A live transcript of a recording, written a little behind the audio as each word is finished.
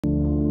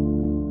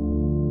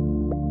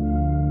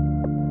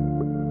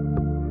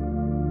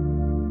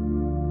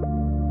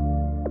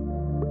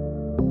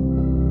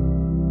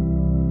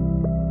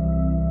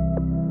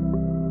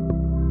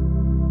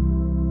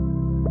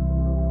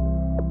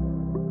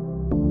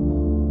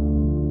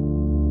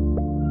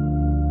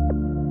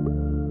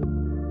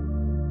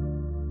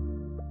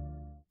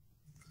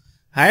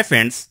Hi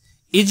friends,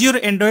 is your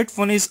Android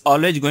phone is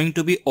always going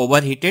to be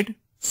overheated?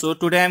 So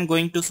today I am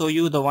going to show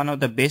you the one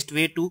of the best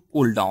way to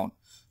cool down.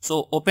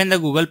 So open the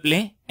Google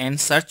Play and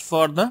search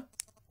for the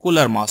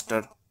Cooler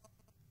Master.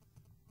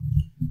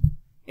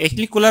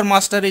 Actually Cooler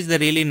Master is the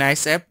really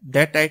nice app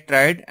that I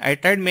tried. I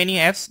tried many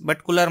apps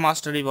but Cooler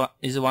Master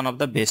is one of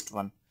the best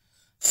one.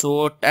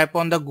 So tap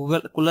on the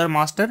Google Cooler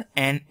Master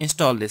and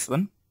install this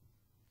one.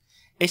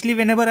 Actually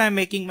whenever I am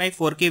making my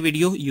 4K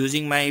video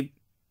using my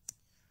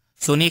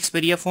Sony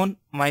Xperia phone,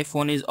 my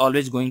phone is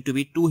always going to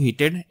be too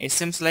heated. It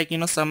seems like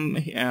some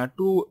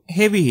too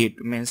heavy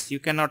heat, means you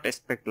cannot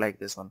expect like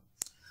this one.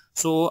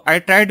 So I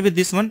tried with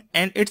this one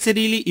and it's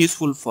really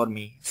useful for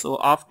me. So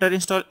after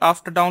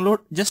download,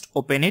 just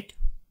open it,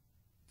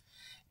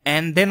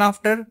 and then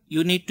after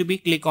you need to be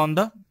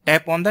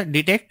tap on the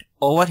detect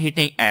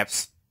overheating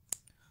apps.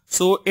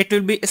 So it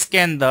will be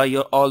scan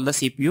all the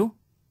CPU.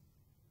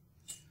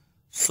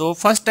 So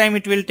first time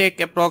it will take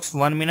approx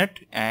 1 minute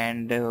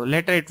and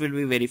later it will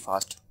be very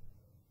fast.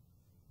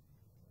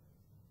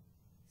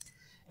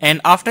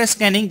 And after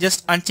scanning,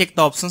 just uncheck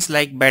the options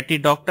like battery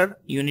doctor.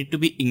 You need to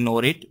be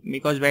ignore it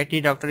because battery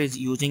doctor is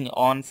using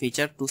on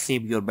feature to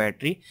save your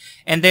battery.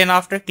 And then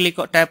after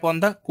tap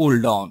on the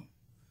cool down.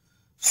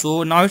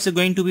 So now it's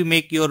going to be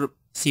make your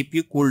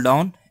CPU cool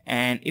down,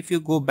 and if you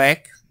go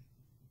back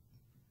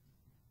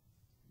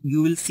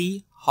you will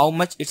see how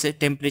much its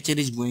temperature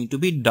is going to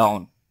be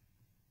down.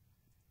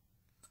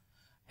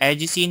 As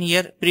you see in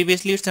here,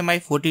 previously it's my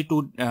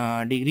 42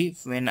 degree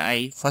when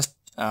I first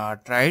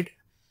tried,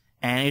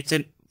 and it's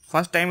a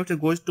first time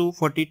it goes to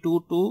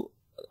 42 to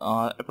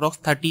approx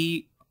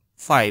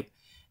 35,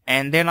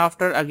 and then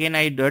after again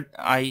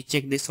I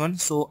check this one,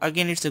 so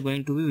again it's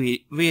going to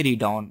be very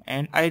down,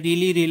 and I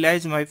really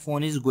realized my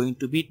phone is going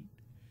to be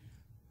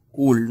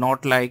cool,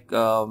 not like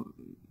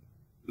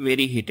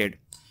very heated.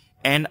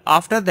 And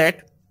after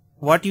that,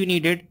 what you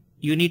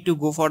need to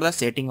go for the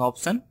setting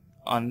option.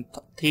 On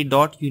three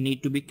dot you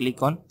need to be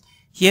click on.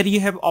 Here you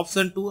have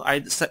option to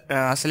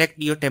select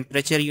your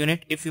temperature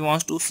unit. If you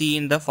want to see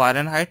in the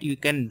Fahrenheit, you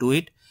can do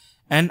it,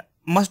 and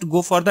must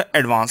go for the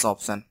advanced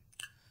option.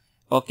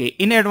 Okay,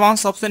 in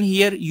advanced option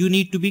here you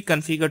need to be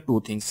configure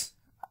two things.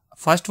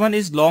 First one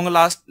is long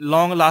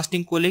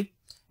lasting cooling,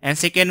 and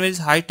second one is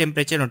high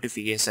temperature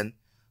notification.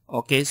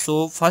 Okay,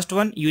 so first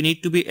one you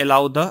need to be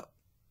allow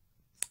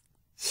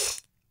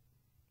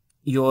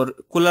your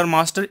Cooler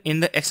Master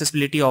in the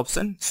accessibility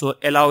option, so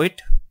allow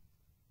it,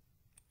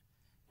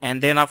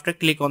 and then after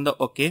click on the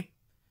OK.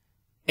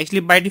 Actually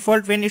by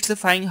default when it's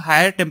finding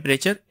higher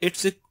temperature,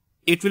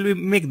 it will be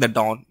make the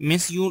down,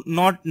 means you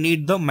not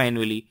need the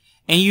manually,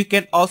 and you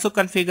can also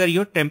configure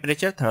your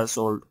temperature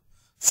threshold.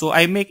 So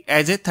I make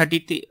as a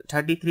 33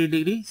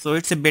 degree, so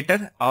it's a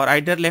better, or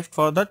either left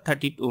for the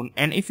 32,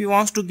 and if you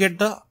want to get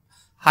the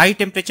high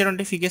temperature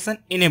notification,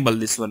 enable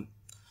this one.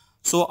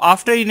 So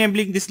after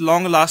enabling this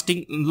long last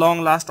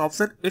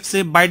option, it's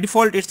a by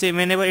default it's a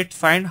whenever it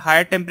find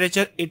higher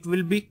temperature, it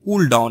will be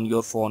cool down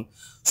your phone.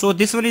 So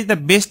this one is the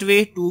best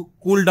way to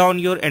cool down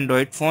your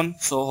Android phone.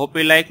 So hope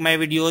you like my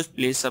videos.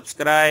 Please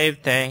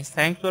subscribe. Thanks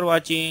for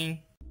watching.